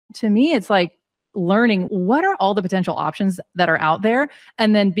To me, it's like learning what are all the potential options that are out there,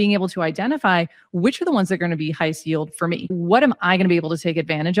 and then being able to identify which are the ones that are going to be highest yield for me. What am I going to be able to take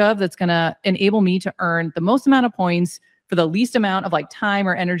advantage of that's going to enable me to earn the most amount of points for the least amount of like time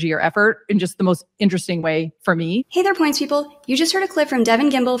or energy or effort in just the most interesting way for me. Hey there, points people. You just heard a clip from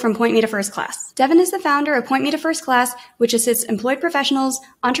Devon Gimbel from Point Me to First Class. Devon is the founder of Point Me to First Class, which assists employed professionals,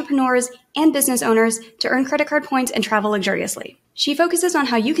 entrepreneurs, and business owners to earn credit card points and travel luxuriously. She focuses on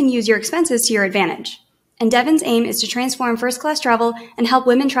how you can use your expenses to your advantage. And Devon's aim is to transform first-class travel and help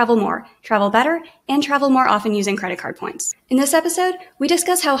women travel more, travel better, and travel more often using credit card points. In this episode, we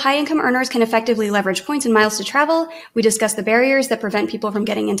discuss how high-income earners can effectively leverage points and miles to travel. We discuss the barriers that prevent people from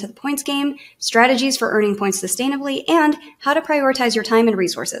getting into the points game, strategies for earning points sustainably, and how to prioritize your time and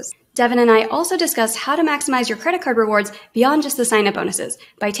resources. Devon and I also discuss how to maximize your credit card rewards beyond just the sign-up bonuses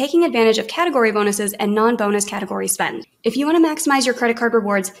by taking advantage of category bonuses and non-bonus category spend. If you want to maximize your credit card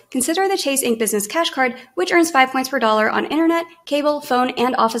rewards, consider the Chase Ink Business Cash Card, which earns 5 points per dollar on internet, cable, phone,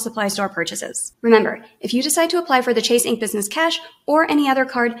 and office supply store purchases. Remember, if you decide to apply for the Chase Ink Business Cash or any other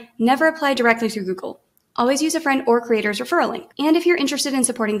card, never apply directly through Google. Always use a friend or creator's referral link. And if you're interested in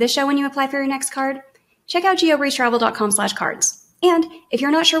supporting this show when you apply for your next card, check out geobreezetravel.com/cards. And if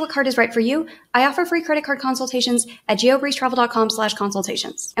you're not sure what card is right for you, I offer free credit card consultations at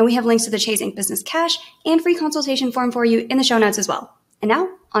geobreezetravel.com/consultations. And we have links to the Chase Ink Business Cash and free consultation form for you in the show notes as well. And now,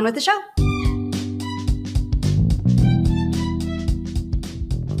 on with the show.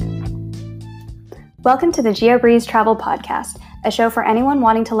 Welcome to the Geobreeze Travel Podcast, a show for anyone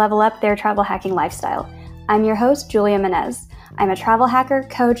wanting to level up their travel hacking lifestyle. I'm your host, Julia Menez. I'm a travel hacker,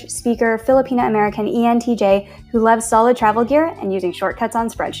 coach, speaker, Filipino-American ENTJ who loves solid travel gear and using shortcuts on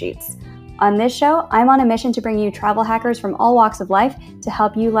spreadsheets. On this show, I'm on a mission to bring you travel hackers from all walks of life to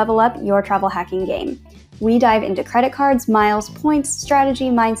help you level up your travel hacking game. We dive into credit cards, miles, points, strategy,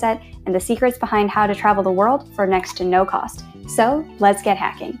 mindset, and the secrets behind how to travel the world for next to no cost. So, let's get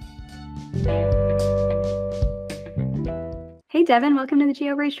hacking. Hey, Devon, welcome to the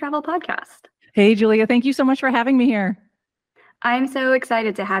Geobreeze Travel Podcast. Hey, Julia, thank you so much for having me here. I'm so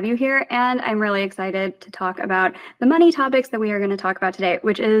excited to have you here, and I'm really excited to talk about the money topics that we are going to talk about today,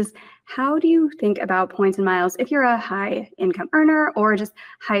 which is how do you think about points and miles if you're a high income earner or just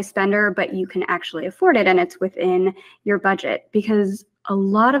high spender, but you can actually afford it and it's within your budget? Because a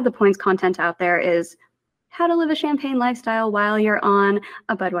lot of the points content out there is how to live a champagne lifestyle while you're on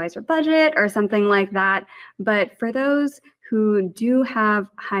a Budweiser budget or something like that. But for those who do have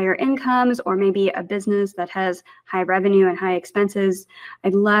higher incomes or maybe a business that has high revenue and high expenses,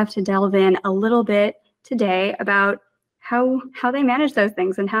 I'd love to delve in a little bit today about how they manage those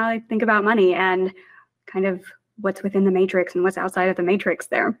things and how they think about money and kind of what's within the matrix and what's outside of the matrix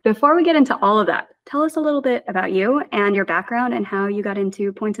there. Before we get into all of that, tell us a little bit about you and your background and how you got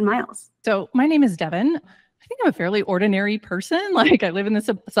into points and miles. So my name is Devon. I think I'm a fairly ordinary person. Like I live in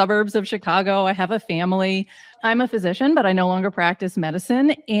the suburbs of Chicago. I have a family. I'm a physician, but I no longer practice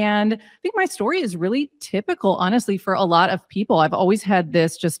medicine. And I think my story is really typical, honestly, for a lot of people. I've always had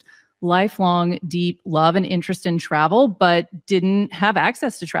this just lifelong, deep love and interest in travel, but didn't have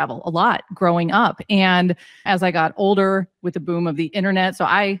access to travel a lot growing up. And as I got older with the boom of the internet,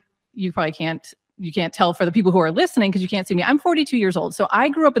 you probably can't tell for the people who are listening because you can't see me. I'm 42 years old. So I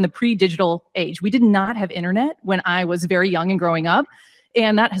grew up in the pre-digital age. We did not have internet when I was very young and growing up.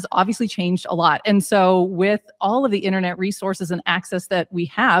 And that has obviously changed a lot. And so with all of the internet resources and access that we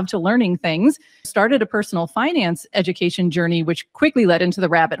have to learning things, started a personal finance education journey, which quickly led into the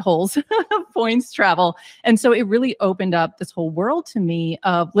rabbit holes of points travel. And so it really opened up this whole world to me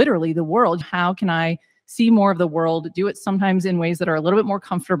of literally the world. How can I see more of the world, do it sometimes in ways that are a little bit more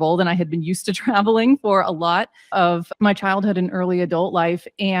comfortable than I had been used to traveling for a lot of my childhood and early adult life.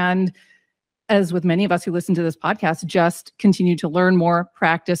 And as with many of us who listen to this podcast, just continue to learn more,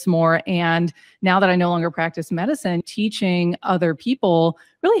 practice more. And now that I no longer practice medicine, teaching other people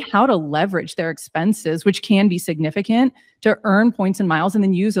really how to leverage their expenses, which can be significant, to earn points and miles and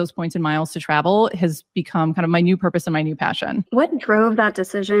then use those points and miles to travel has become kind of my new purpose and my new passion. What drove that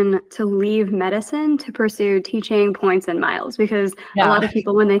decision to leave medicine to pursue teaching points and miles? Because a lot of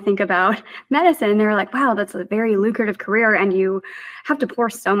people, when they think about medicine, they're like, wow, that's a very lucrative career. And you have to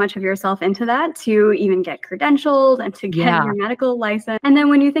pour so much of yourself into that to even get credentialed and to get your medical license. And then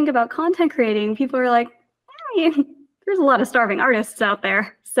when you think about content creating, people are like, hey, there's a lot of starving artists out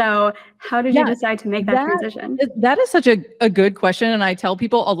there. So how did you decide to make that transition? That is such a good question. And I tell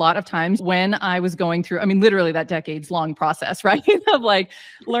people a lot of times when I was going through, literally that decades long process, right? Of like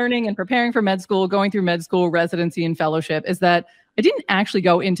learning and preparing for med school, going through med school, residency and fellowship, is that I didn't actually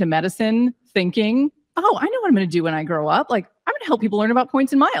go into medicine thinking, oh, I know what I'm going to do when I grow up. Like I I'm going to help people learn about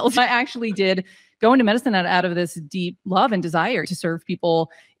points and miles. I actually did go into medicine out of this deep love and desire to serve people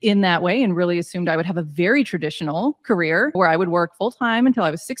in that way, and really assumed I would have a very traditional career where I would work full time until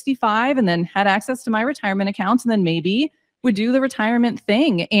I was 65 and then had access to my retirement accounts, and then maybe would do the retirement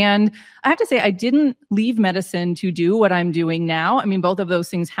thing. And I have to say, I didn't leave medicine to do what I'm doing now. I mean, both of those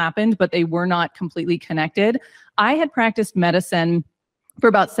things happened, but they were not completely connected. I had practiced medicine for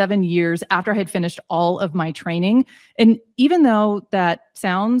about 7 years after I had finished all of my training. And even though that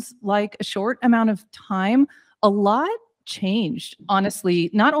sounds like a short amount of time, a lot changed, honestly,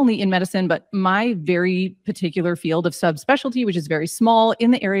 not only in medicine, but my very particular field of subspecialty, which is very small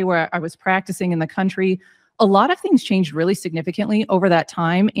in the area where I was practicing in the country. A lot of things changed really significantly over that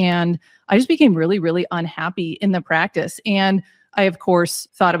time. And I just became really, really unhappy in the practice. And I, of course,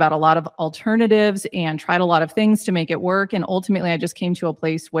 thought about a lot of alternatives and tried a lot of things to make it work. And ultimately, I just came to a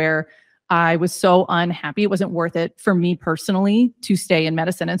place where I was so unhappy. It wasn't worth it for me personally to stay in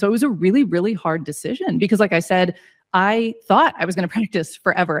medicine. And so it was a really, really hard decision because, like I said, I thought I was going to practice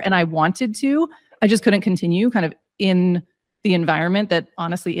forever and I wanted to. I just couldn't continue kind of in the environment that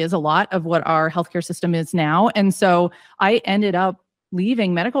honestly is a lot of what our healthcare system is now. And so I ended up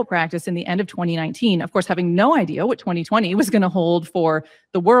leaving medical practice in the end of 2019, of course, having no idea what 2020 was going to hold for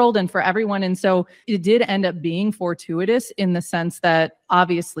the world and for everyone. And so it did end up being fortuitous in the sense that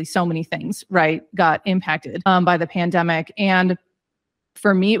obviously so many things, right, got impacted by the pandemic. And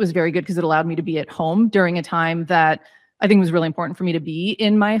for me, it was very good because it allowed me to be at home during a time that I think was really important for me to be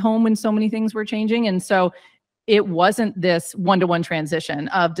in my home when so many things were changing. And so it wasn't this one-to-one transition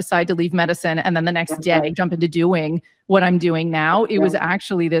of decide to leave medicine and then the next day jump into doing what I'm doing now. It was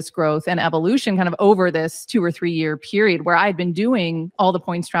actually this growth and evolution kind of over this 2 or 3 year period where I'd been doing all the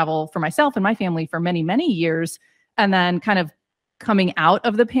points travel for myself and my family for many, many years. And then kind of coming out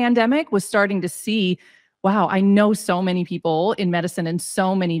of the pandemic was starting to see, wow, I know so many people in medicine and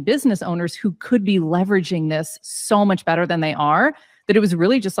so many business owners who could be leveraging this so much better than they are, that it was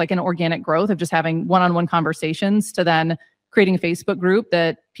really just like an organic growth of just having one-on-one conversations to then creating a Facebook group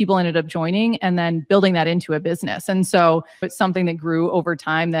that people ended up joining and then building that into a business. And so it's something that grew over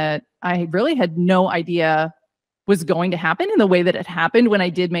time that I really had no idea was going to happen in the way that it happened when I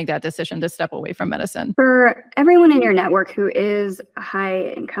did make that decision to step away from medicine. For everyone in your network who is a high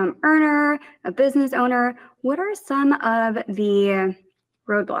income earner, a business owner, what are some of the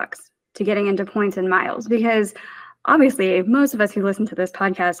roadblocks to getting into points and miles? Because obviously, most of us who listen to this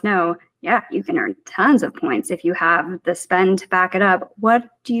podcast know, yeah, you can earn tons of points if you have the spend to back it up. What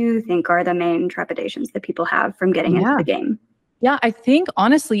do you think are the main trepidations that people have from getting into the game? Yeah, I think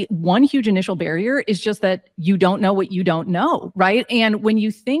honestly, one huge initial barrier is just that you don't know what you don't know, right? And when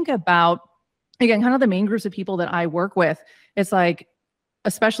you think about, again, kind of the main groups of people that I work with, it's like,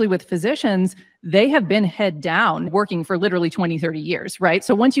 especially with physicians, they have been head down working for literally 20, 30 years, right?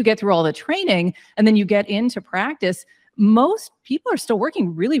 So once you get through all the training and then you get into practice, most people are still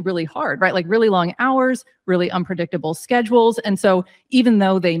working really, really hard, right? Like really long hours, really unpredictable schedules. And so even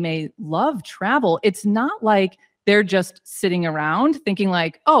though they may love travel, it's not like they're just sitting around thinking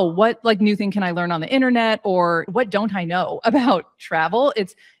like, oh, what like new thing can I learn on the internet? Or what don't I know about travel?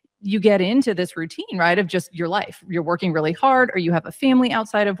 It's you get into this routine, right, of just your life. You're working really hard or you have a family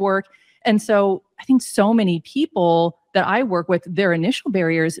outside of work. And so I think so many people that I work with, their initial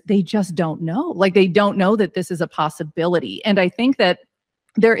barriers, they just don't know. Like they don't know that this is a possibility. And I think that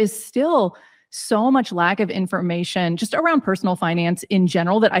there is still so much lack of information just around personal finance in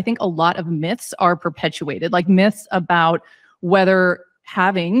general that I think a lot of myths are perpetuated, like myths about whether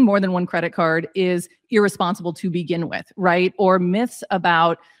having more than one credit card is irresponsible to begin with, right? Or myths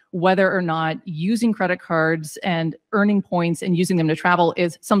about whether or not using credit cards and earning points and using them to travel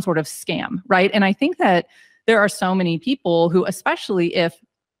is some sort of scam, right? And I think that there are so many people who, especially if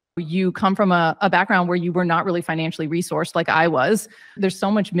you come from a background where you were not really financially resourced like I was, there's so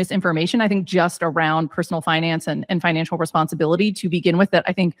much misinformation, I think, just around personal finance and financial responsibility to begin with, that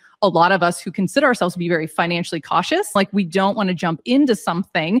I think a lot of us who consider ourselves to be very financially cautious, like we don't want to jump into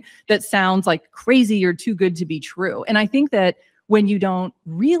something that sounds like crazy or too good to be true. And I think that when you don't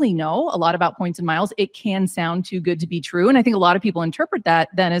really know a lot about points and miles, it can sound too good to be true. And I think a lot of people interpret that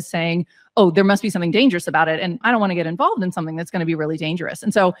then as saying, oh, there must be something dangerous about it, and I don't want to get involved in something that's going to be really dangerous.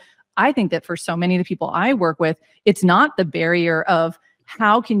 And so I think that for so many of the people I work with, it's not the barrier of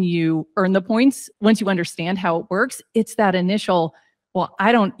how can you earn the points once you understand how it works. It's that initial, well,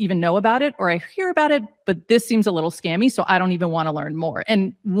 I don't even know about it, or I hear about it, but this seems a little scammy, so I don't even want to learn more.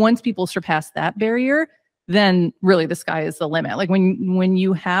 And once people surpass that barrier, then really the sky is the limit. Like when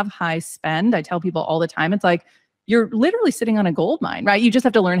you have high spend, I tell people all the time, it's like, you're literally sitting on a gold mine, right? You just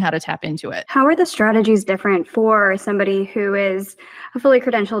have to learn how to tap into it. How are the strategies different for somebody who is a fully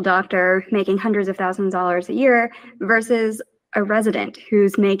credentialed doctor making hundreds of thousands of dollars a year versus a resident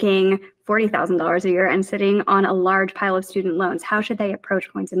who's making $40,000 a year and sitting on a large pile of student loans? How should they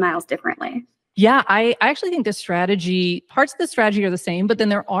approach points and miles differently? Yeah, I actually think parts of the strategy are the same, but then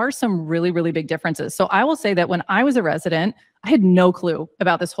there are some really, really big differences. So I will say that when I was a resident, I had no clue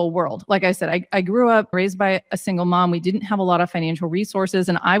about this whole world. Like I said, I grew up raised by a single mom. We didn't have a lot of financial resources.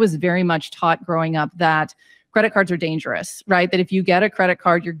 And I was very much taught growing up that credit cards are dangerous, right? That if you get a credit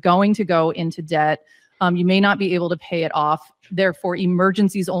card, you're going to go into debt. You may not be able to pay it off. They're for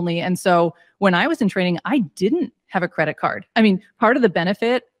emergencies only. And so when I was in training, I didn't have a credit card. I mean, part of the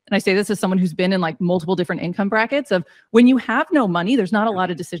benefit, and I say this as someone who's been in like multiple different income brackets, of when you have no money, there's not a lot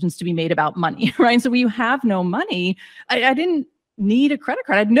of decisions to be made about money, right? So when you have no money, I didn't need a credit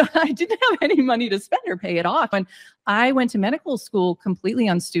card. I didn't have any money to spend or pay it off. And I went to medical school completely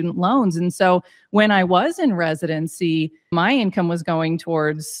on student loans. And so when I was in residency, my income was going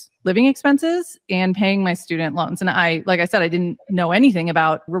towards living expenses and paying my student loans. And like I said, I didn't know anything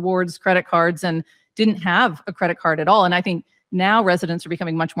about rewards, credit cards, and didn't have a credit card at all. And I think now residents are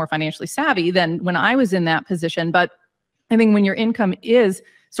becoming much more financially savvy than when I was in that position. But I think when your income is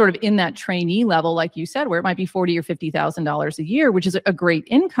sort of in that trainee level, like you said, where it might be $40,000 or $50,000 a year, which is a great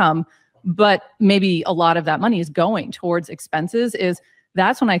income, but maybe a lot of that money is going towards expenses,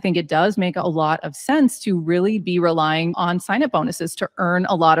 that's when I think it does make a lot of sense to really be relying on sign-up bonuses to earn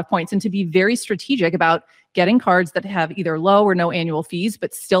a lot of points and to be very strategic about getting cards that have either low or no annual fees,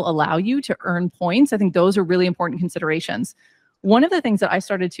 but still allow you to earn points. I think those are really important considerations. One of the things that I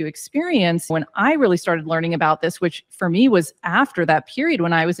started to experience when I really started learning about this, which for me was after that period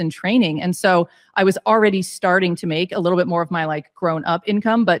when I was in training. And so I was already starting to make a little bit more of my like grown up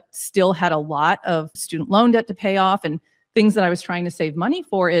income, but still had a lot of student loan debt to pay off and things that I was trying to save money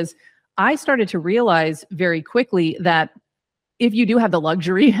for, is I started to realize very quickly that if you do have the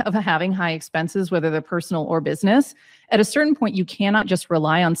luxury of having high expenses, whether they're personal or business, at a certain point, you cannot just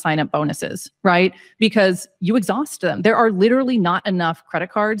rely on sign-up bonuses, right? Because you exhaust them. There are literally not enough credit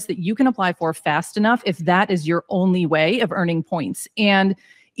cards that you can apply for fast enough if that is your only way of earning points. And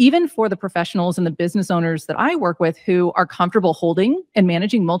even for the professionals and the business owners that I work with who are comfortable holding and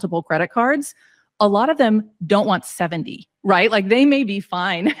managing multiple credit cards, a lot of them don't want 70, right? Like they may be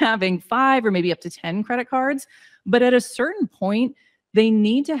fine having 5 or maybe up to 10 credit cards, but at a certain point, they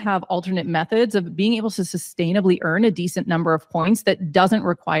need to have alternate methods of being able to sustainably earn a decent number of points that doesn't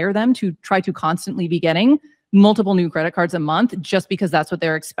require them to try to constantly be getting multiple new credit cards a month just because that's what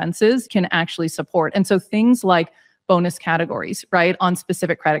their expenses can actually support. And so things like bonus categories, right, on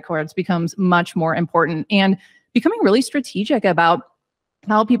specific credit cards becomes much more important, and becoming really strategic about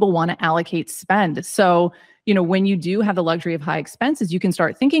how people want to allocate spend. So, when you do have the luxury of high expenses, you can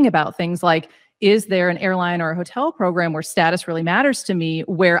start thinking about things like, is there an airline or a hotel program where status really matters to me,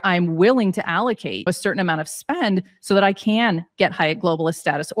 where I'm willing to allocate a certain amount of spend so that I can get Hyatt Globalist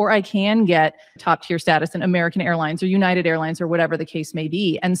status, or I can get top tier status in American Airlines or United Airlines or whatever the case may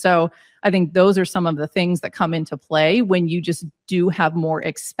be. And so I think those are some of the things that come into play when you just do have more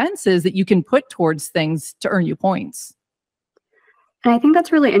expenses that you can put towards things to earn you points. And I think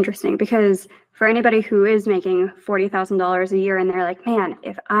that's really interesting, because for anybody who is making $40,000 a year and they're like, man,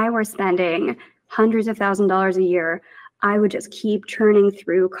 if I were spending hundreds of thousands of dollars a year, I would just keep churning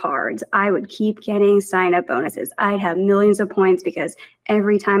through cards. I would keep getting sign-up bonuses. I'd have millions of points because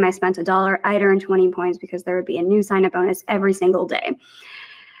every time I spent $1, I'd earn 20 points because there would be a new sign-up bonus every single day.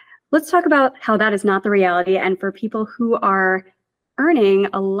 Let's talk about how that is not the reality. And for people who are earning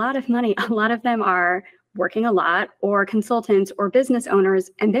a lot of money, a lot of them are working a lot, or consultants or business owners,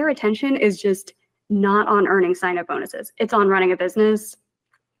 and their attention is just not on earning sign-up bonuses. It's on running a business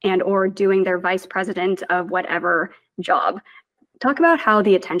and or doing their vice president of whatever job. Talk about how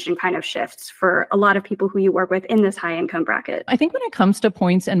the attention kind of shifts for a lot of people who you work with in this high income bracket. I think when it comes to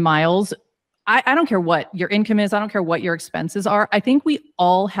points and miles, I don't care what your income is. I don't care what your expenses are. I think we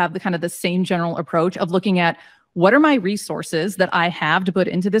all have the same general approach of looking at, what are my resources that I have to put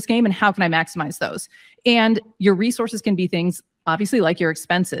into this game and how can I maximize those? And your resources can be things, obviously, like your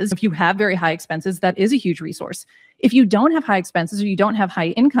expenses. If you have very high expenses, that is a huge resource. If you don't have high expenses or you don't have high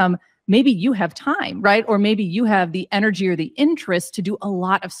income, maybe you have time, right? Or maybe you have the energy or the interest to do a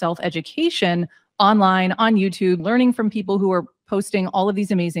lot of self-education online, on YouTube, learning from people who are posting all of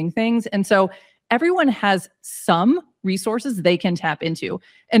these amazing things. And so everyone has some resources they can tap into.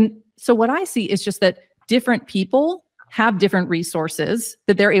 And so what I see is just that different people have different resources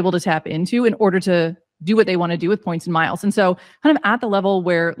that they're able to tap into in order to do what they want to do with points and miles. And so kind of at the level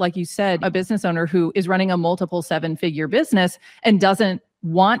where, like you said, a business owner who is running a multiple 7-figure business and doesn't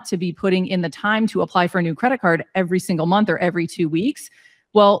want to be putting in the time to apply for a new credit card every single month or every 2 weeks.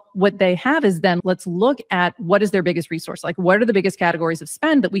 Well, what they have is then let's look at what is their biggest resource. Like, what are the biggest categories of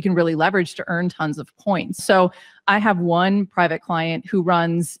spend that we can really leverage to earn tons of points? So I have one private client who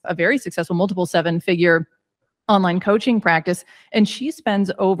runs a very successful multiple 7-figure online coaching practice, and she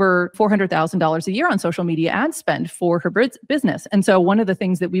spends over $400,000 a year on social media ad spend for her business. And so one of the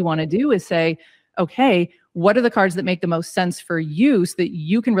things that we want to do is say, okay, what are the cards that make the most sense for you so that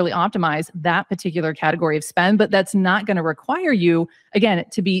you can really optimize that particular category of spend? But that's not going to require you, again,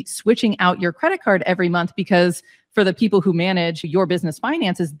 to be switching out your credit card every month, because for the people who manage your business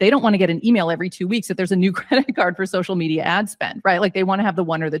finances, they don't want to get an email every 2 weeks that there's a new credit card for social media ad spend, right? Like they want to have the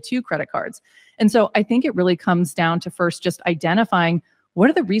 1 or the 2 credit cards. And so I think it really comes down to first just identifying what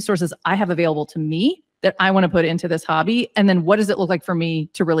are the resources I have available to me that I want to put into this hobby? And then what does it look like for me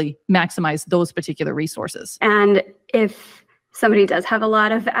to really maximize those particular resources? And if somebody does have a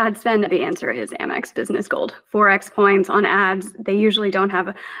lot of ad spend, the answer is Amex Business Gold. 4x points on ads. They usually don't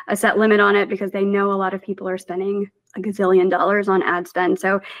have a set limit on it because they know a lot of people are spending a gazillion dollars on ad spend.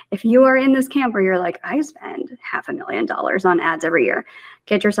 So if you are in this camp where you're like, I spend $500,000 on ads every year,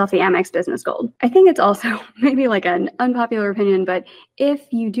 get yourself the Amex Business Gold. I think it's also maybe like an unpopular opinion, but if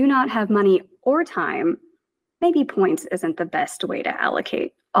you do not have money or time, maybe points isn't the best way to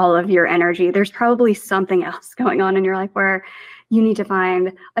allocate all of your energy. There's probably something else going on in your life where you need to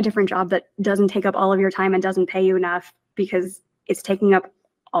find a different job that doesn't take up all of your time and doesn't pay you enough because it's taking up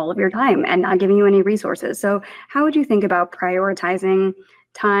all of your time and not giving you any resources. So how would you think about prioritizing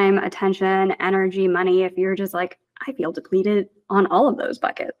time, attention, energy, money if you're just like, I feel depleted on all of those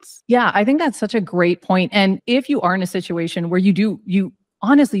buckets? Yeah, I think that's such a great point. And if you are in a situation where you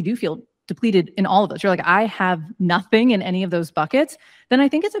honestly do feel depleted in all of those, you're like, I have nothing in any of those buckets, then I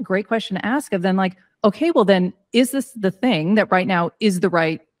think it's a great question to ask of then like, okay, well then, is this the thing that right now is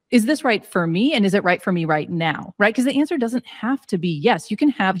this right for me? And is it right for me right now? Right? Because the answer doesn't have to be yes. You can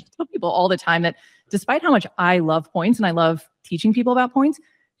have people all the time that despite how much I love points and I love teaching people about points,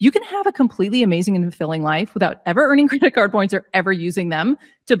 you can have a completely amazing and fulfilling life without ever earning credit card points or ever using them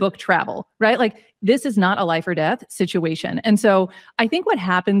to book travel, right? Like this is not a life or death situation. And so I think what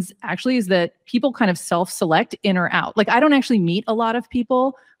happens actually is that people kind of self-select in or out. Like I don't actually meet a lot of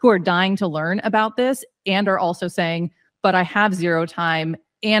people who are dying to learn about this and are also saying, but I have zero time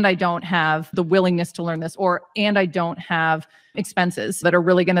and I don't have the willingness to learn this, and I don't have expenses that are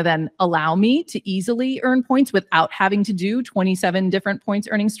really going to then allow me to easily earn points without having to do 27 different points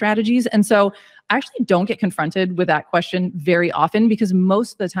earning strategies. And so I actually don't get confronted with that question very often, because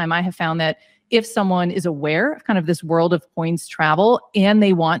most of the time I have found that if someone is aware of kind of this world of points travel and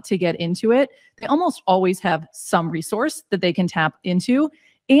they want to get into it, they almost always have some resource that they can tap into.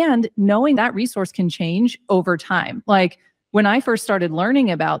 And knowing that resource can change over time. Like when I first started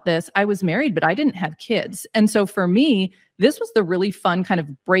learning about this, I was married, but I didn't have kids. And so for me, this was the really fun kind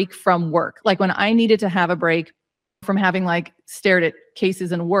of break from work. Like when I needed to have a break from having like stared at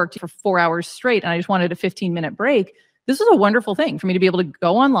cases and worked for 4 hours straight, and I just wanted a 15-minute break, this was a wonderful thing for me to be able to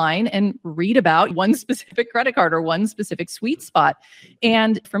go online and read about one specific credit card or one specific sweet spot.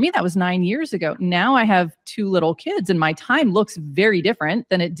 And for me, that was 9 years ago. Now I have 2 little kids and my time looks very different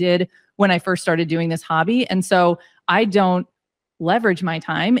than it did when I first started doing this hobby. And so I don't leverage my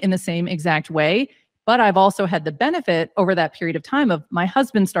time in the same exact way. But I've also had the benefit over that period of time of my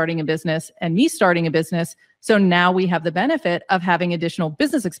husband starting a business and me starting a business. So now we have the benefit of having additional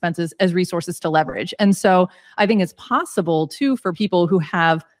business expenses as resources to leverage. And so I think it's possible too for people who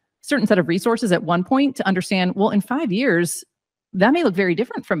have a certain set of resources at one point to understand, well, in 5 years, that may look very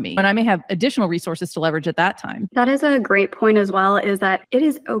different from me. And I may have additional resources to leverage at that time. That is a great point as well, is that it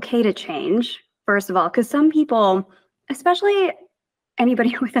is okay to change, first of all, because some people, especially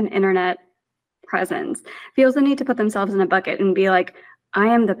anybody with an internet presence, feels the need to put themselves in a bucket and be like, I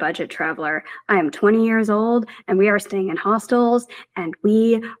am the budget traveler. I am 20 years old and we are staying in hostels and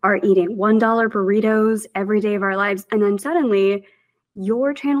we are eating $1 burritos every day of our lives. And then suddenly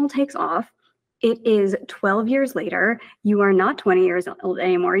your channel takes off. It is 12 years later. You are not 20 years old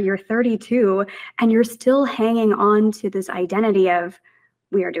anymore. You're 32 and you're still hanging on to this identity of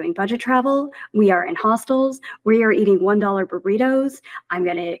we are doing budget travel. We are in hostels. We are eating $1 burritos. I'm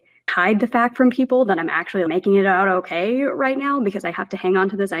going to hide the fact from people that I'm actually making it out okay right now because I have to hang on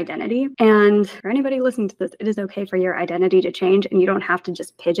to this identity. And for anybody listening to this, it is okay for your identity to change and you don't have to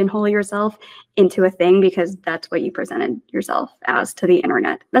just pigeonhole yourself into a thing because that's what you presented yourself as to the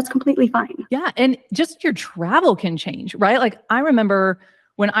internet. That's completely fine. Yeah. And just your travel can change, right? Like I remember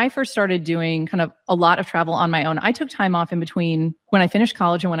when I first started doing kind of a lot of travel on my own, I took time off in between when I finished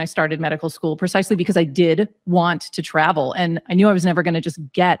college and when I started medical school, precisely because I did want to travel. And I knew I was never going to just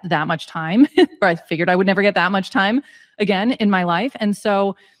get that much time, or I figured I would never get that much time again in my life. And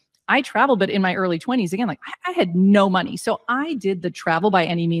so I traveled, but in my early 20s, again, like I had no money. So I did the travel by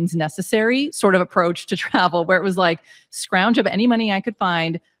any means necessary sort of approach to travel, where it was like scrounge up any money I could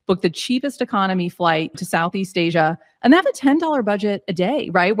find, book the cheapest economy flight to Southeast Asia, and have a $10 budget a day,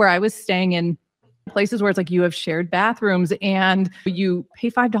 right? Where I was staying in places where it's like you have shared bathrooms and you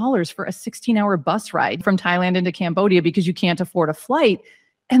pay $5 for a 16-hour bus ride from Thailand into Cambodia because you can't afford a flight.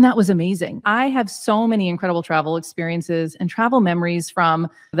 And that was amazing. I have so many incredible travel experiences and travel memories from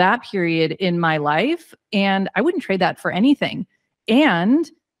that period in my life. And I wouldn't trade that for anything. And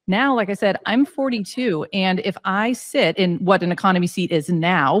now, like I said, I'm 42. And if I sit in what an economy seat is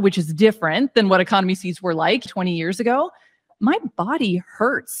now, which is different than what economy seats were like 20 years ago, my body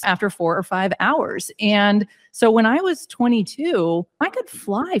hurts after 4 or 5 hours. And so when I was 22, I could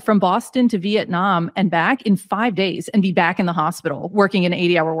fly from Boston to Vietnam and back in 5 days and be back in the hospital working an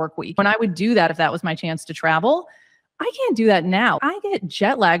 80-hour work week. When I would do that, if that was my chance to travel, I can't do that now. I get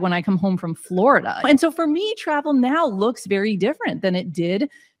jet lag when I come home from Florida. And so for me, travel now looks very different than it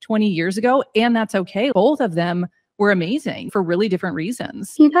did 20 years ago. And that's okay. Both of them were amazing for really different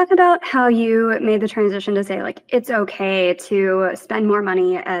reasons. Can you talk about how you made the transition to say, like, it's okay to spend more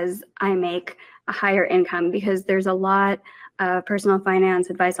money as I make a higher income? Because there's a lot of personal finance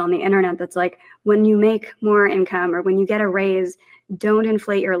advice on the internet that's like, when you make more income or when you get a raise, don't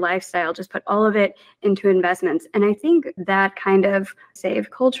inflate your lifestyle, just put all of it into investments. And I think that kind of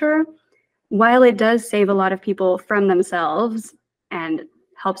save culture, while it does save a lot of people from themselves and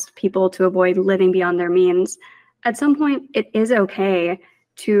helps people to avoid living beyond their means, at some point, it is okay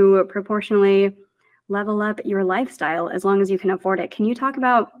to proportionally level up your lifestyle as long as you can afford it. Can you talk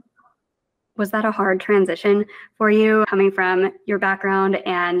about, was that a hard transition for you, coming from your background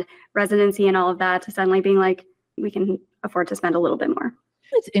and residency and all of that to suddenly being like, we can afford to spend a little bit more?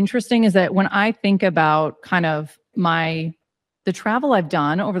 What's interesting is that when I think about kind of the travel I've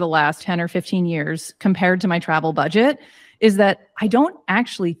done over the last 10 or 15 years compared to my travel budget, is that I don't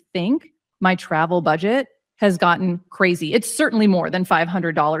actually think my travel budget has gotten crazy. It's certainly more than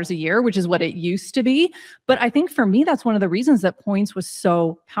 $500 a year, which is what it used to be. But I think for me, that's one of the reasons that Points was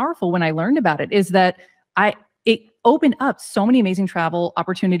so powerful when I learned about it, is that it opened up so many amazing travel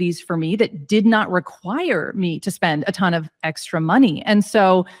opportunities for me that did not require me to spend a ton of extra money. And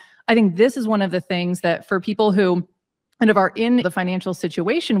so I think this is one of the things that for people who kind of are in the financial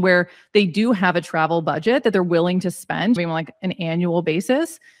situation where they do have a travel budget that they're willing to spend, maybe like an annual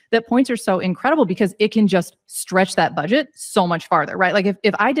basis, that Points are so incredible because it can just stretch that budget so much farther, right? Like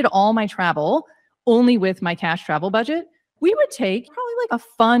if I did all my travel only with my cash travel budget, we would take probably like a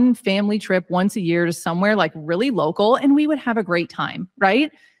fun family trip once a year to somewhere like really local, and we would have a great time,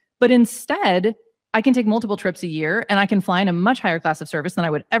 right? But instead, I can take multiple trips a year and I can fly in a much higher class of service than I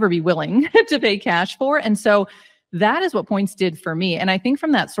would ever be willing to pay cash for. And so that is what Points did for me. And I think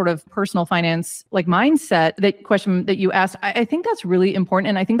from that sort of personal finance, like mindset, that question that you asked, I think that's really important.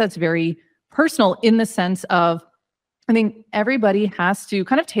 And I think that's very personal in the sense of, I think everybody has to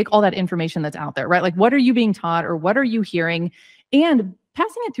kind of take all that information that's out there, right? Like, what are you being taught or what are you hearing? And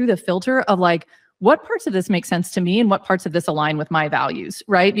passing it through the filter of like, what parts of this make sense to me and what parts of this align with my values,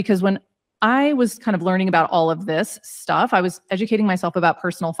 right? Because when I was kind of learning about all of this stuff, I was educating myself about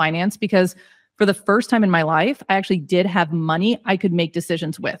personal finance because for the first time in my life, I actually did have money I could make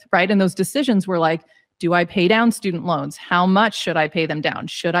decisions with, right? And those decisions were like, do I pay down student loans? How much should I pay them down?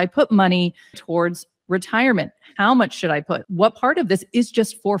 Should I put money towards retirement? How much should I put? What part of this is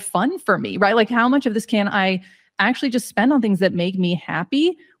just for fun for me, right? Like how much of this can I actually just spend on things that make me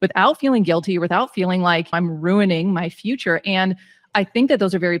happy without feeling guilty or without feeling like I'm ruining my future? And I think that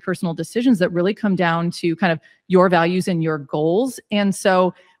those are very personal decisions that really come down to kind of your values and your goals. And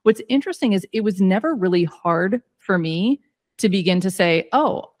so what's interesting is it was never really hard for me to begin to say,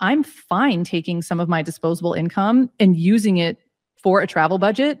 oh, I'm fine taking some of my disposable income and using it for a travel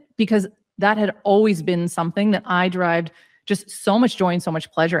budget, because that had always been something that I derived just so much joy and so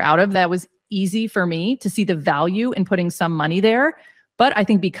much pleasure out of. That was easy for me to see the value in putting some money there. But I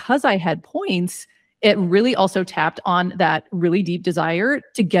think because I had Points, it really also tapped on that really deep desire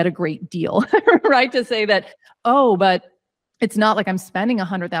to get a great deal, right? To say that, oh, but it's not like I'm spending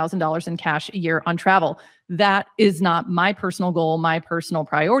 $100,000 in cash a year on travel. That is not my personal goal, my personal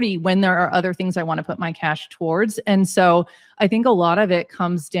priority, when there are other things I want to put my cash towards. And so I think a lot of it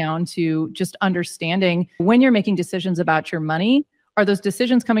comes down to just understanding when you're making decisions about your money, are those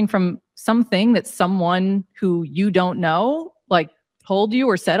decisions coming from something that someone who you don't know, like told you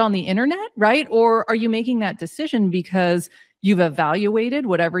or said on the internet, right? Or are you making that decision because you've evaluated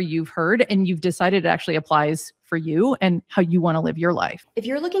whatever you've heard and you've decided it actually applies for you and how you want to live your life? If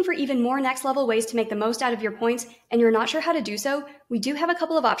you're looking for even more next level ways to make the most out of your points and you're not sure how to do so, we do have a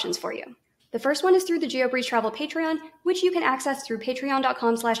couple of options for you. The first one is through the Geobreeze Travel Patreon, which you can access through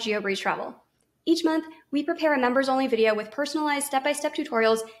patreon.com/GeobreezeTravel. Each month, we prepare a members-only video with personalized step-by-step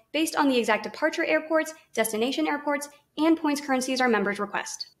tutorials based on the exact departure airports, destination airports, and points currencies our members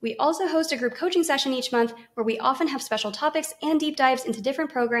request. We also host a group coaching session each month where we often have special topics and deep dives into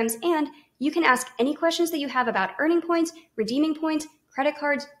different programs, and you can ask any questions that you have about earning points, redeeming points, credit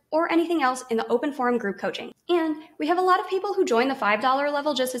cards, or anything else in the open forum group coaching. And we have a lot of people who join the $5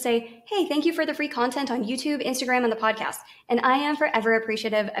 level just to say, hey, thank you for the free content on YouTube, Instagram, and the podcast, and I am forever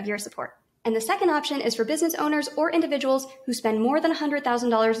appreciative of your support. And the second option is for business owners or individuals who spend more than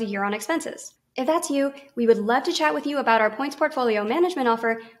 $100,000 a year on expenses. If that's you, we would love to chat with you about our points portfolio management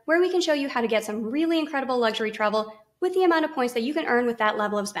offer, where we can show you how to get some really incredible luxury travel with the amount of points that you can earn with that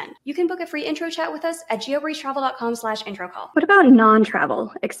level of spend. You can book a free intro chat with us at geobreezetravel.com/intro call. What about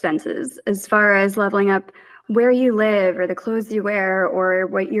non-travel expenses, as far as leveling up where you live or the clothes you wear or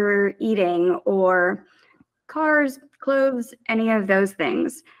what you're eating or cars, clothes, any of those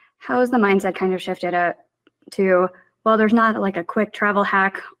things? How has the mindset kind of shifted to, well, there's not like a quick travel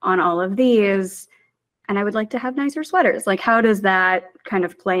hack on all of these, and I would like to have nicer sweaters. Like, how does that kind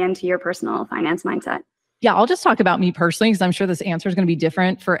of play into your personal finance mindset? Yeah, I'll just talk about me personally, because I'm sure this answer is going to be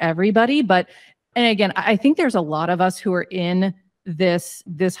different for everybody. And again, I think there's a lot of us who are in this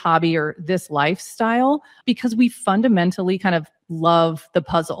hobby or this lifestyle because we fundamentally kind of love the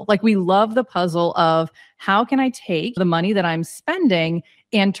puzzle. Like, we love the puzzle of how can I take the money that I'm spending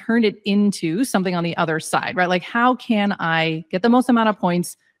and turn it into something on the other side, right? Like, how can I get the most amount of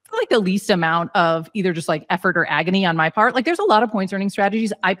points for like the least amount of either just like effort or agony on my part? Like, there's a lot of points earning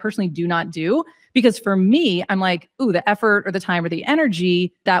strategies I personally do not do because for me, I'm like, ooh, the effort or the time or the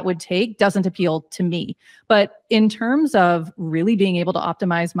energy that would take doesn't appeal to me. But in terms of really being able to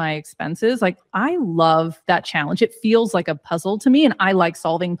optimize my expenses, like, I love that challenge. It feels like a puzzle to me and I like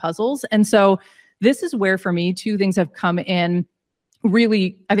solving puzzles. And so this is where for me, two things have come in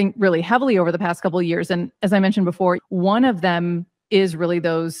really, I think, really heavily over the past couple of years. And as I mentioned before, one of them is really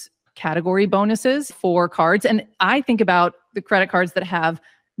those category bonuses for cards. And I think about the credit cards that have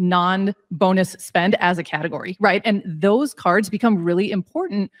non-bonus spend as a category, right? And those cards become really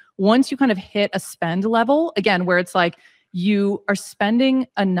important once you kind of hit a spend level, again, where it's like you are spending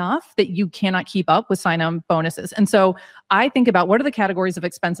enough that you cannot keep up with sign-on bonuses. And so I think about what are the categories of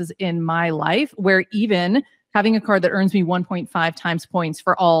expenses in my life where even having a card that earns me 1.5 times points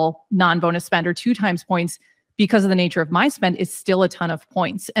for all non-bonus spend or 2 times points because of the nature of my spend is still a ton of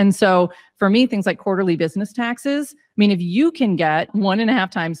points. And so for me, things like quarterly business taxes, I mean, if you can get 1.5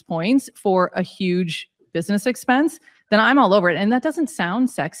 times points for a huge business expense, then I'm all over it. And that doesn't sound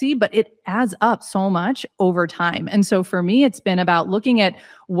sexy, but it adds up so much over time. And so for me, it's been about looking at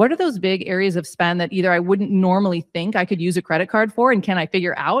what are those big areas of spend that either I wouldn't normally think I could use a credit card for, and can I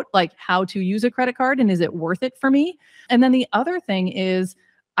figure out like how to use a credit card and is it worth it for me? And then the other thing is,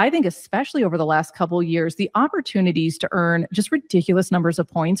 I think especially over the last couple of years, the opportunities to earn just ridiculous numbers of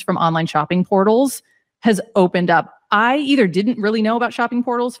points from online shopping portals has opened up. I either didn't really know about shopping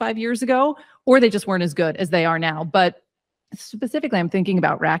portals 5 years ago, or they just weren't as good as they are now. But specifically, I'm thinking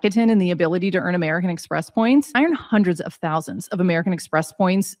about Rakuten and the ability to earn American Express points. I earn hundreds of thousands of American Express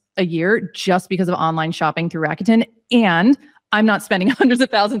points a year just because of online shopping through Rakuten. And I'm not spending hundreds of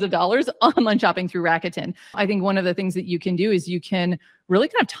thousands of dollars online shopping through Rakuten. I think one of the things that you can do is you can really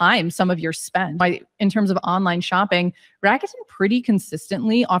kind of time some of your spend. In terms of online shopping, Rakuten pretty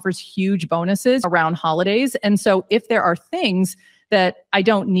consistently offers huge bonuses around holidays. And so if there are things that I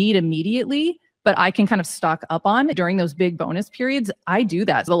don't need immediately, but I can kind of stock up on during those big bonus periods, I do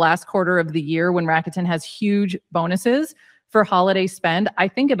that. So the last quarter of the year when Rakuten has huge bonuses for holiday spend, I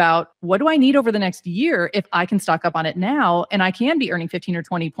think about what do I need over the next year if I can stock up on it now and I can be earning 15 or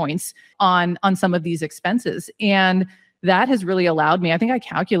 20 points on some of these expenses. And that has really allowed me, I think I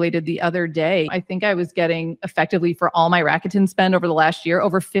calculated the other day, I think I was getting effectively for all my Rakuten spend over the last year,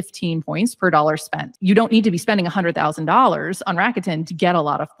 over 15 points per dollar spent. You don't need to be spending $100,000 on Rakuten to get a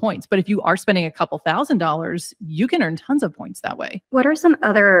lot of points. But if you are spending a couple $1,000s, you can earn tons of points that way. What are some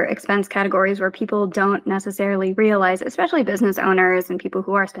other expense categories where people don't necessarily realize, especially business owners and people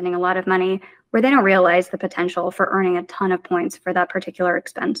who are spending a lot of money, where they don't realize the potential for earning a ton of points for that particular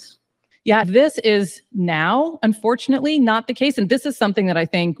expense? Yeah, this is now, unfortunately, not the case. And this is something that I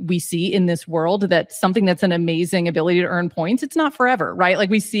think we see in this world, that something that's an amazing ability to earn points, it's not forever, right?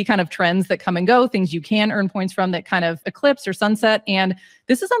 Like we see kind of trends that come and go, things you can earn points from that kind of eclipse or sunset. And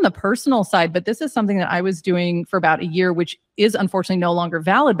this is on the personal side, but this is something that I was doing for about a year, which is unfortunately no longer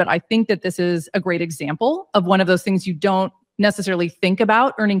valid. But I think that this is a great example of one of those things you don't necessarily think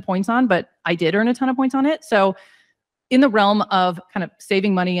about earning points on, but I did earn a ton of points on it. So in the realm of kind of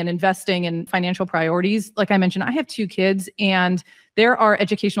saving money and investing in financial priorities, like I mentioned, I have 2 kids, and there are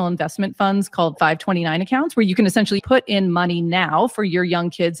educational investment funds called 529 accounts where you can essentially put in money now for your young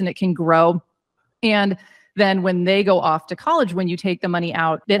kids and it can grow. And then when they go off to college, when you take the money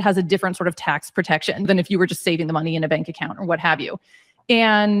out, it has a different sort of tax protection than if you were just saving the money in a bank account or what have you.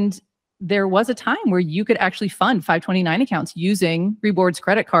 And there was a time where you could actually fund 529 accounts using rewards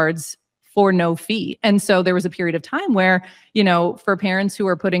credit cards for no fee. And so there was a period of time where, you know, for parents who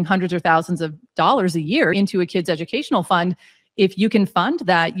are putting hundreds or thousands of dollars a year into a kid's educational fund, if you can fund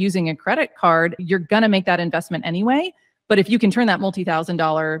that using a credit card, you're going to make that investment anyway. But if you can turn that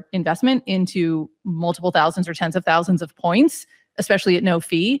multi-$1,000 investment into multiple thousands or tens of thousands of points, especially at no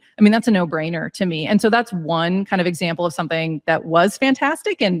fee, I mean, that's a no-brainer to me. And so that's one kind of example of something that was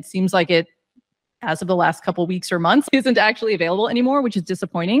fantastic and seems like it, as of the last couple of weeks or months, isn't actually available anymore, which is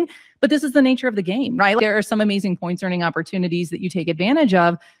disappointing. But this is the nature of the game, right? There are some amazing points earning opportunities that you take advantage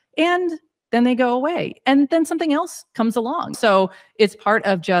of, and then they go away. And then something else comes along. So it's part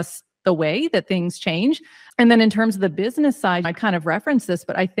of just the way that things change. And then in terms of the business side, I kind of referenced this,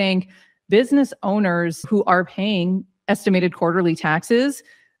 but I think business owners who are paying estimated quarterly taxes,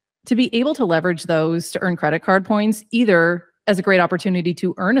 to be able to leverage those to earn credit card points, either as a great opportunity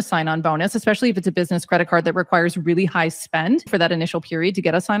to earn a sign-on bonus, especially if it's a business credit card that requires really high spend for that initial period to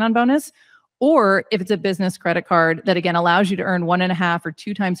get a sign-on bonus, or if it's a business credit card that, again, allows you to earn 1.5 or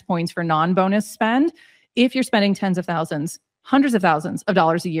 2 times points for non-bonus spend. If you're spending tens of thousands, hundreds of thousands of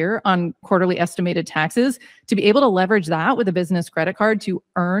dollars a year on quarterly estimated taxes, to be able to leverage that with a business credit card to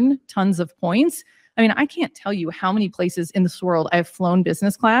earn tons of points. I mean, I can't tell you how many places in this world I've flown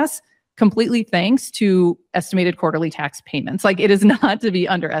business class completely thanks to estimated quarterly tax payments. Like, it is not to be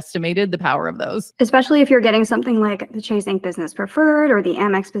underestimated, the power of those. Especially if you're getting something like the Chase Ink Business Preferred or the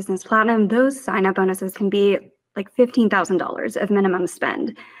Amex Business Platinum, those sign-up bonuses can be like $15,000 of minimum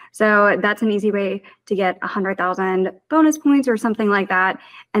spend. So that's an easy way to get 100,000 bonus points or something like that.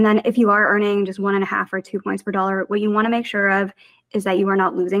 And then if you are earning just 1.5 or 2 points per dollar, what you want to make sure of is that you are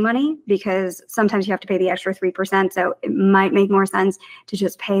not losing money, because sometimes you have to pay the extra 3%. So it might make more sense to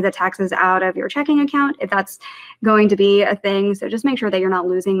just pay the taxes out of your checking account if that's going to be a thing. So just make sure that you're not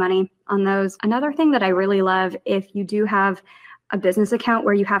losing money on those. Another thing that I really love, if you do have a business account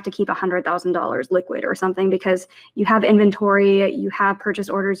where you have to keep $100,000 liquid or something because you have inventory, you have purchase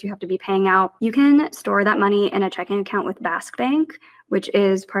orders you have to be paying out, you can store that money in a checking account with Basque Bank, which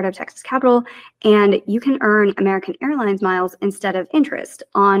is part of Texas Capital, and you can earn American Airlines miles instead of interest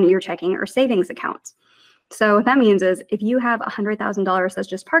on your checking or savings accounts. So what that means is if you have $100,000 that's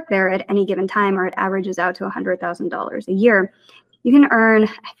just parked there at any given time, or it averages out to $100,000 a year, you can earn,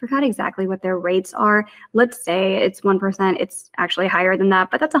 I forgot exactly what their rates are. Let's say it's 1%. It's actually higher than that,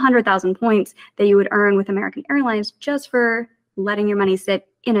 but that's 100,000 points that you would earn with American Airlines just for letting your money sit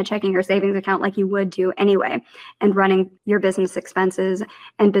in a checking or savings account like you would do anyway, and running your business expenses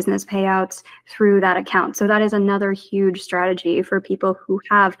and business payouts through that account. So that is another huge strategy for people who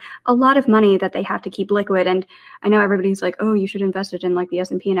have a lot of money that they have to keep liquid. And I know everybody's like, oh, you should invest it in like the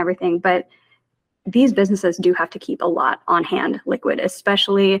S&P and everything, but these businesses do have to keep a lot on hand liquid,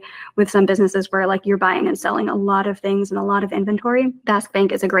 especially with some businesses where like you're buying and selling a lot of things and a lot of inventory. Basque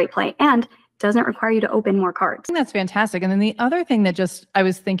Bank is a great play and doesn't require you to open more cards. That's fantastic. And then the other thing that just I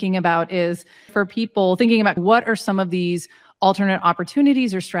was thinking about is for people thinking about what are some of these alternate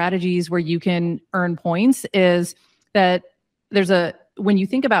opportunities or strategies where you can earn points, is that when you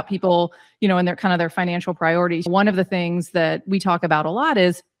think about people, you know, and their kind of their financial priorities, one of the things that we talk about a lot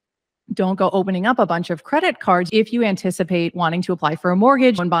is don't go opening up a bunch of credit cards if you anticipate wanting to apply for a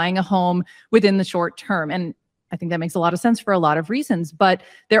mortgage and buying a home within the short term. And I think that makes a lot of sense for a lot of reasons, but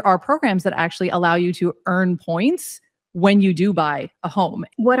there are programs that actually allow you to earn points when you do buy a home.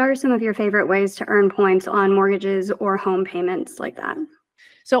 What are some of your favorite ways to earn points on mortgages or home payments like that?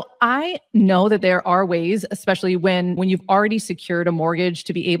 So I know that there are ways, especially when you've already secured a mortgage,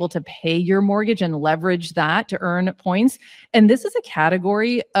 to be able to pay your mortgage and leverage that to earn points. And this is a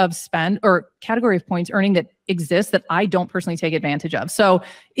category of spend or category of points earning that exists that I don't personally take advantage of. So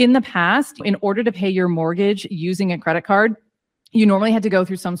in the past, in order to pay your mortgage using a credit card, you normally had to go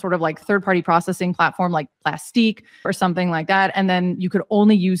through some sort of like third-party processing platform like Plastique or something like that. And then you could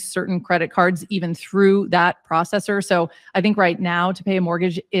only use certain credit cards even through that processor. So I think right now to pay a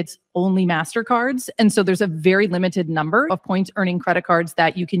mortgage, it's only MasterCards. And so there's a very limited number of points earning credit cards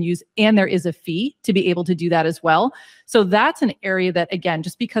that you can use. And there is a fee to be able to do that as well. So that's an area that, again,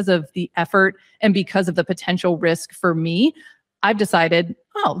 just because of the effort and because of the potential risk for me, I've decided,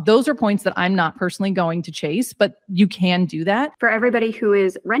 oh, those are points that I'm not personally going to chase, but you can do that. For everybody who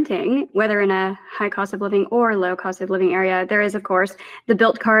is renting, whether in a high cost of living or low cost of living area, there is, of course, the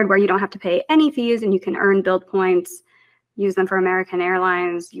Built card where you don't have to pay any fees and you can earn Built points, use them for American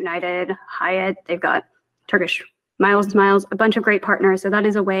Airlines, United, Hyatt. They've got Turkish miles, a bunch of great partners. So that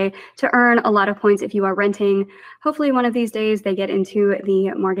is a way to earn a lot of points if you are renting. Hopefully one of these days they get into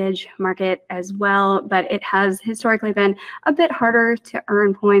the mortgage market as well, but it has historically been a bit harder to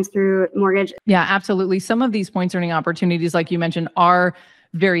earn points through mortgage. Yeah, absolutely. Some of these points earning opportunities, like you mentioned, are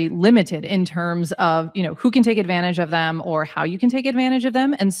very limited in terms of, who can take advantage of them or how you can take advantage of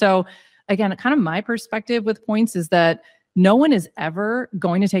them. And so again, kind of my perspective with points is that no one is ever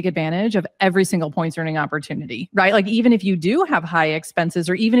going to take advantage of every single points earning opportunity, right? Like even if you do have high expenses,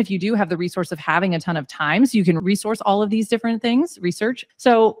 or even if you do have the resource of having a ton of time, so you can resource all of these different things, research.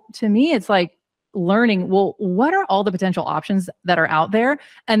 So to me, it's like learning, well, what are all the potential options that are out there?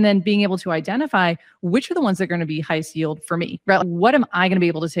 And then being able to identify which are the ones that are going to be highest yield for me, right? Like, what am I going to be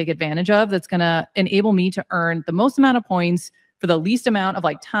able to take advantage of that's going to enable me to earn the most amount of points for the least amount of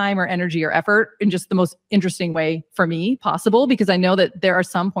like time or energy or effort in just the most interesting way for me possible? Because I know that there are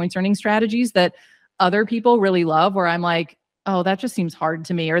some points earning strategies that other people really love where I'm like, oh, that just seems hard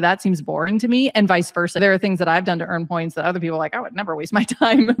to me, or that seems boring to me, and vice versa. There are things that I've done to earn points that other people are like, I would never waste my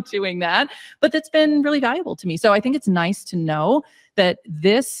time doing that, but that's been really valuable to me. So I think it's nice to know that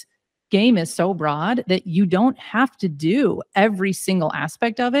this game is so broad that you don't have to do every single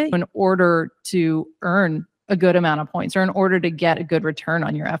aspect of it in order to earn a good amount of points or in order to get a good return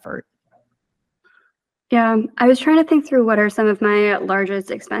on your effort. Yeah, I was trying to think through what are some of my largest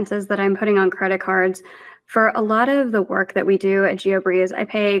expenses that I'm putting on credit cards. For a lot of the work that we do at Geobreeze, I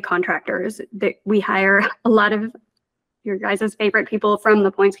pay contractors. That we hire a lot of your guys' favorite people from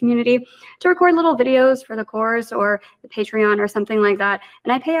the points community to record little videos for the course or the Patreon or something like that.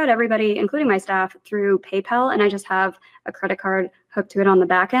 And I pay out everybody, including my staff, through PayPal, and I just have a credit card hooked to it on the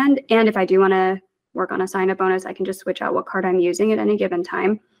back end. And if I do want to work on a sign-up bonus, I can just switch out what card I'm using at any given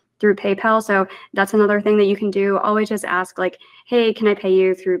time through PayPal. So that's another thing that you can do. Always just ask like, hey, can I pay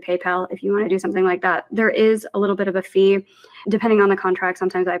you through PayPal if you want to do something like that? There is a little bit of a fee depending on the contract.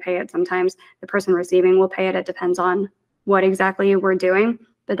 Sometimes I pay it, sometimes the person receiving will pay it. It depends on what exactly we're doing,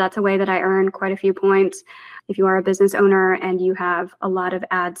 but that's a way that I earn quite a few points. If you are a business owner and you have a lot of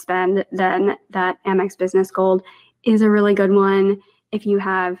ad spend, then that Amex Business Gold is a really good one. If you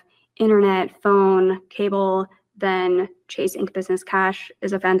have internet, phone, cable, then Chase Ink Business Cash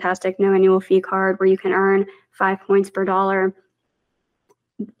is a fantastic no annual fee card where you can earn 5 points per dollar.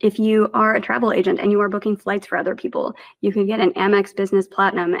 If you are a travel agent and you are booking flights for other people, you can get an Amex Business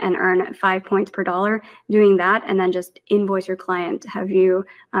Platinum and earn 5 points per dollar doing that, and then just invoice your client to have you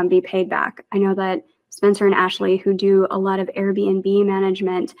be paid back. I know that Spencer and Ashley, who do a lot of Airbnb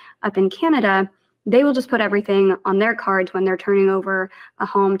management up in Canada, they will just put everything on their cards when they're turning over a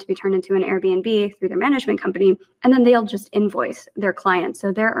home to be turned into an Airbnb through their management company, and then they'll just invoice their clients.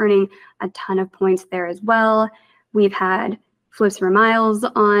 So they're earning a ton of points there as well. We've had Flips for Miles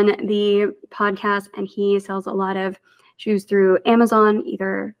on the podcast, and he sells a lot of shoes through Amazon,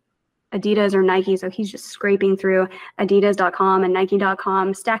 either Adidas or Nike. So he's just scraping through Adidas.com and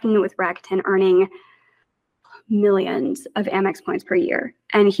Nike.com, stacking it with Rakuten, earning millions of Amex points per year.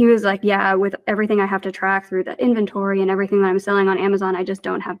 And he was like, yeah, with everything I have to track through the inventory and everything that I'm selling on Amazon, I just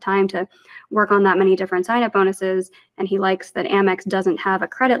don't have time to work on that many different sign-up bonuses. And he likes that Amex doesn't have a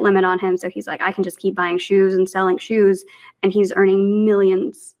credit limit on him. So he's like, I can just keep buying shoes and selling shoes. And he's earning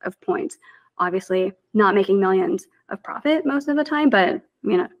millions of points. Obviously not making millions of profit most of the time, but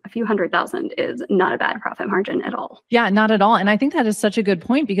a few 100,000 is not a bad profit margin at all. Yeah, not at all. And I think that is such a good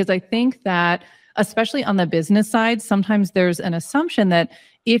point, because I think that especially on the business side, sometimes there's an assumption that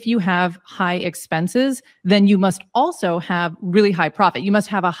if you have high expenses, then you must also have really high profit. You must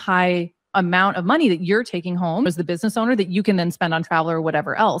have a high amount of money that you're taking home as the business owner that you can then spend on travel or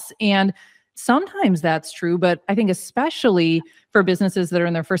whatever else. And sometimes that's true, but I think especially for businesses that are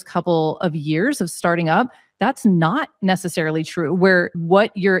in their first couple of years of starting up, that's not necessarily true, where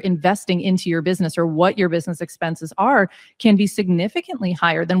what you're investing into your business or what your business expenses are can be significantly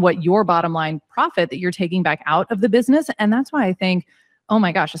higher than what your bottom line profit that you're taking back out of the business. And that's why I think, oh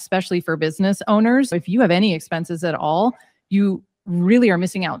my gosh, especially for business owners, if you have any expenses at all, you really are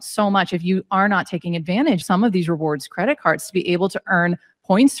missing out so much if you are not taking advantage some of these rewards credit cards to be able to earn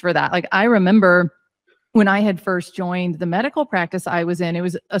points for that. Like I remember when I had first joined the medical practice I was in, it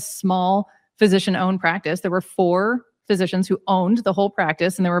was a small physician-owned practice. There were 4 physicians who owned the whole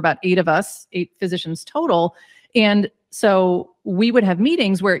practice, and there were about 8 of us, 8 physicians total. And so we would have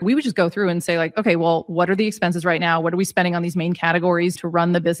meetings where we would just go through and say like, okay, well, what are the expenses right now? What are we spending on these main categories to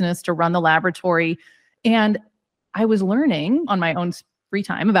run the business, to run the laboratory? And I was learning on my own free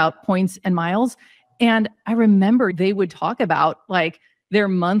time about points and miles. And I remember they would talk about like their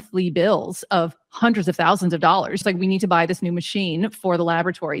monthly bills of hundreds of thousands of dollars. Like, we need to buy this new machine for the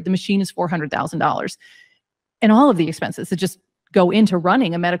laboratory. The machine is $400,000. And all of the expenses that just go into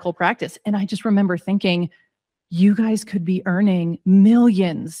running a medical practice. And I just remember thinking, you guys could be earning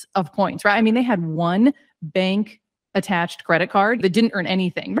millions of points, right? I mean, they had one bank attached credit card that didn't earn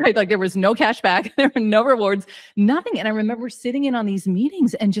anything, right? Like there was no cash back, there were no rewards, nothing. And I remember sitting in on these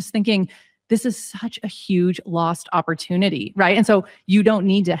meetings and just thinking, this is such a huge lost opportunity, right? And so you don't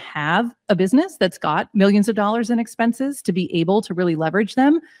need to have a business that's got millions of dollars in expenses to be able to really leverage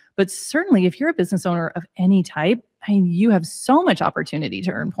them. But certainly if you're a business owner of any type, I mean, you have so much opportunity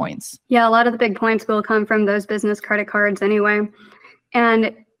to earn points. Yeah, a lot of the big points will come from those business credit cards anyway.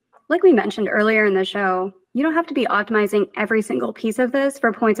 And like we mentioned earlier in the show, you don't have to be optimizing every single piece of this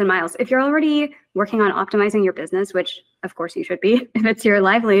for points and miles. If you're already working on optimizing your business, which of course you should be if it's your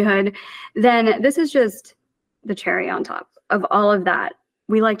livelihood, then this is just the cherry on top of all of that.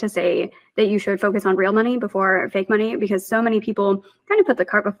 We like to say that you should focus on real money before fake money, because so many people kind of put the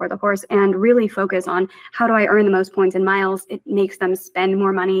cart before the horse and really focus on how do I earn the most points and miles. It makes them spend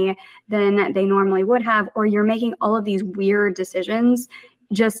more money than they normally would have, or you're making all of these weird decisions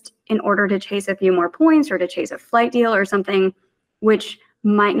just in order to chase a few more points or to chase a flight deal or something, which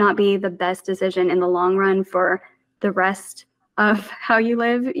might not be the best decision in the long run for the rest of how you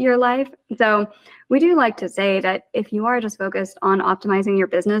live your life. So we do like to say that if you are just focused on optimizing your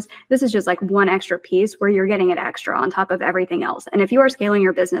business, this is just like one extra piece where you're getting it extra on top of everything else. And if you are scaling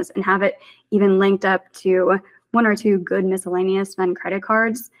your business and have it even linked up to 1 or 2 good miscellaneous spend credit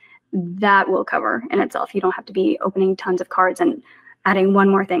cards, that will cover in itself. You don't have to be opening tons of cards and adding one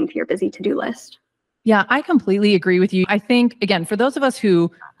more thing to your busy to-do list. Yeah, I completely agree with you. I think, again, for those of us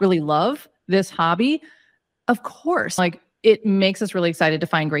who really love this hobby, of course, like it makes us really excited to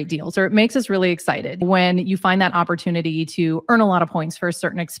find great deals, or it makes us really excited when you find that opportunity to earn a lot of points for a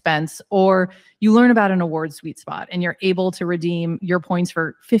certain expense, or you learn about an award sweet spot and you're able to redeem your points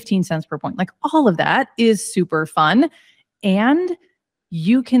for 15 cents per point. Like all of that is super fun. And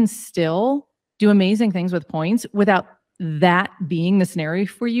you can still do amazing things with points without that being the scenario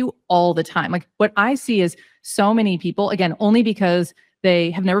for you all the time. Like what I see is so many people, again, only because they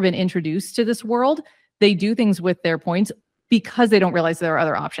have never been introduced to this world, they do things with their points because they don't realize there are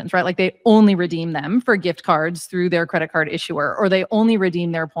other options, right? Like they only redeem them for gift cards through their credit card issuer, or they only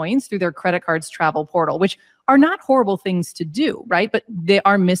redeem their points through their credit card's travel portal, which are not horrible things to do, right? But they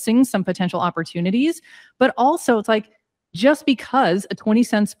are missing some potential opportunities. But also it's like, just because a 20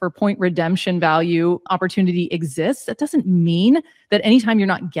 cents per point redemption value opportunity exists, that doesn't mean that anytime you're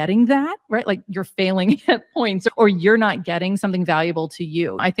not getting that, right? Like you're failing at points or you're not getting something valuable to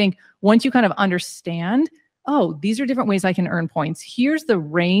you. I think once you kind of understand, oh, these are different ways I can earn points. Here's the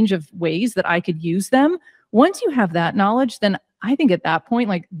range of ways that I could use them. Once you have that knowledge, then I think at that point,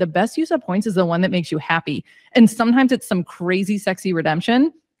 like the best use of points is the one that makes you happy. And sometimes it's some crazy, sexy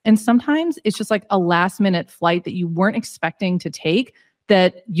redemption. And sometimes it's just like a last minute flight that you weren't expecting to take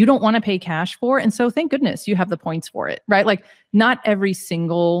that you don't want to pay cash for. And so thank goodness you have the points for it, right? Like not every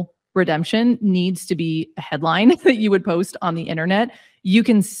single redemption needs to be a headline that you would post on the internet. You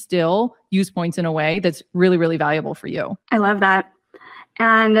can still use points in a way that's really, really valuable for you. I love that.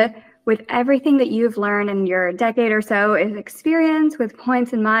 And with everything that you've learned in your decade or so of experience with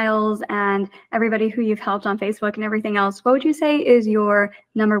points and miles and everybody who you've helped on Facebook and everything else, what would you say is your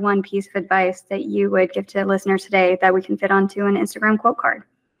 #1 piece of advice that you would give to listeners today that we can fit onto an Instagram quote card?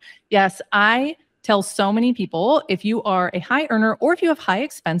 Yes, I tell so many people, if you are a high earner or if you have high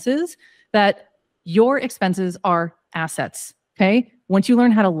expenses, that your expenses are assets, okay? Once you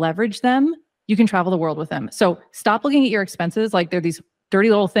learn how to leverage them, you can travel the world with them. So stop looking at your expenses like they're these dirty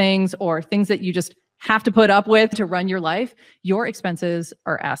little things or things that you just have to put up with to run your life. Your expenses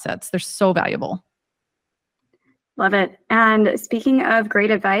are assets. They're so valuable. Love it. And speaking of great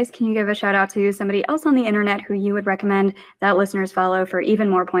advice, can you give a shout out to somebody else on the internet who you would recommend that listeners follow for even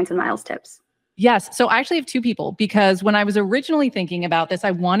more points and miles tips? Yes. So I actually have 2 people, because when I was originally thinking about this,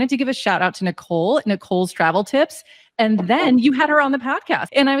 I wanted to give a shout out to Nicole, Nicole's Travel Tips. And then you had her on the podcast.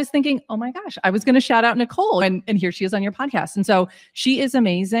 And I was thinking, oh my gosh, I was going to shout out Nicole. And here she is on your podcast. And so she is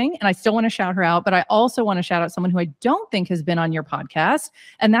amazing. And I still want to shout her out. But I also want to shout out someone who I don't think has been on your podcast.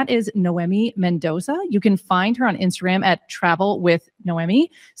 And that is Noemi Mendoza. You can find her on Instagram at Travel with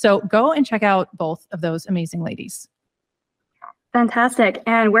Noemi. So go and check out both of those amazing ladies. Fantastic.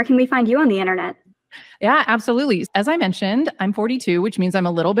 And where can we find you on the internet? Yeah, absolutely. As I mentioned, I'm 42, which means I'm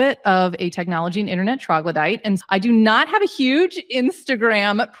a little bit of a technology and internet troglodyte. And I do not have a huge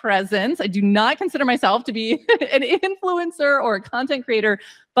Instagram presence. I do not consider myself to be an influencer or a content creator,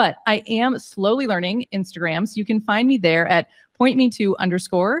 but I am slowly learning Instagram. So you can find me there at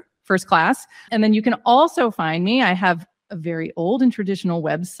pointme2_firstclass. And then you can also find me. I have a very old and traditional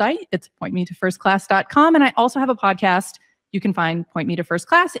website. It's pointme2firstclass.com. And I also have a podcast. You can find Point Me to First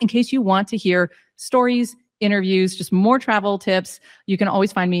Class in case you want to hear stories, interviews, just more travel tips. You can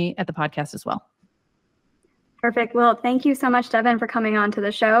always find me at the podcast as well. Perfect. Well, thank you so much, Devon, for coming on to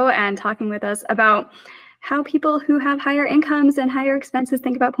the show and talking with us about how people who have higher incomes and higher expenses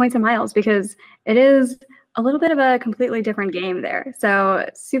think about points and miles, because it is a little bit of a completely different game there. So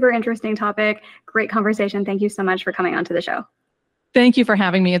super interesting topic. Great conversation. Thank you so much for coming on to the show. Thank you for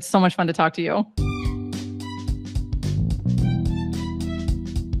having me. It's so much fun to talk to you.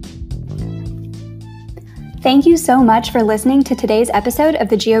 Thank you so much for listening to today's episode of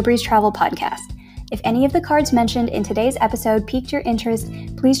the Geobreeze Travel Podcast. If any of the cards mentioned in today's episode piqued your interest,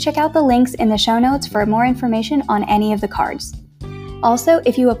 please check out the links in the show notes for more information on any of the cards. Also,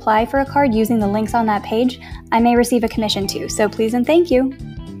 if you apply for a card using the links on that page, I may receive a commission too, so please and thank you.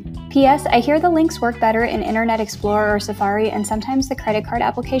 P.S. I hear the links work better in Internet Explorer or Safari, and sometimes the credit card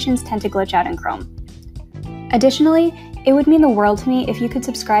applications tend to glitch out in Chrome. Additionally, it would mean the world to me if you could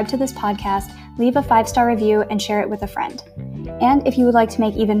subscribe to this podcast, leave a 5-star review, and share it with a friend. And if you would like to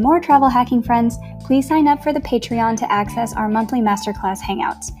make even more travel hacking friends, please sign up for the Patreon to access our monthly masterclass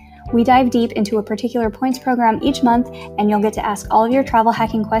hangouts. We dive deep into a particular points program each month, and you'll get to ask all of your travel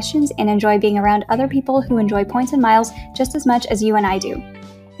hacking questions and enjoy being around other people who enjoy points and miles just as much as you and I do.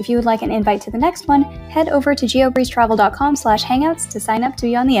 If you would like an invite to the next one, head over to geobreezetravel.com/hangouts to sign up to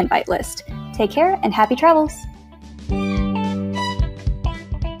be on the invite list. Take care and happy travels!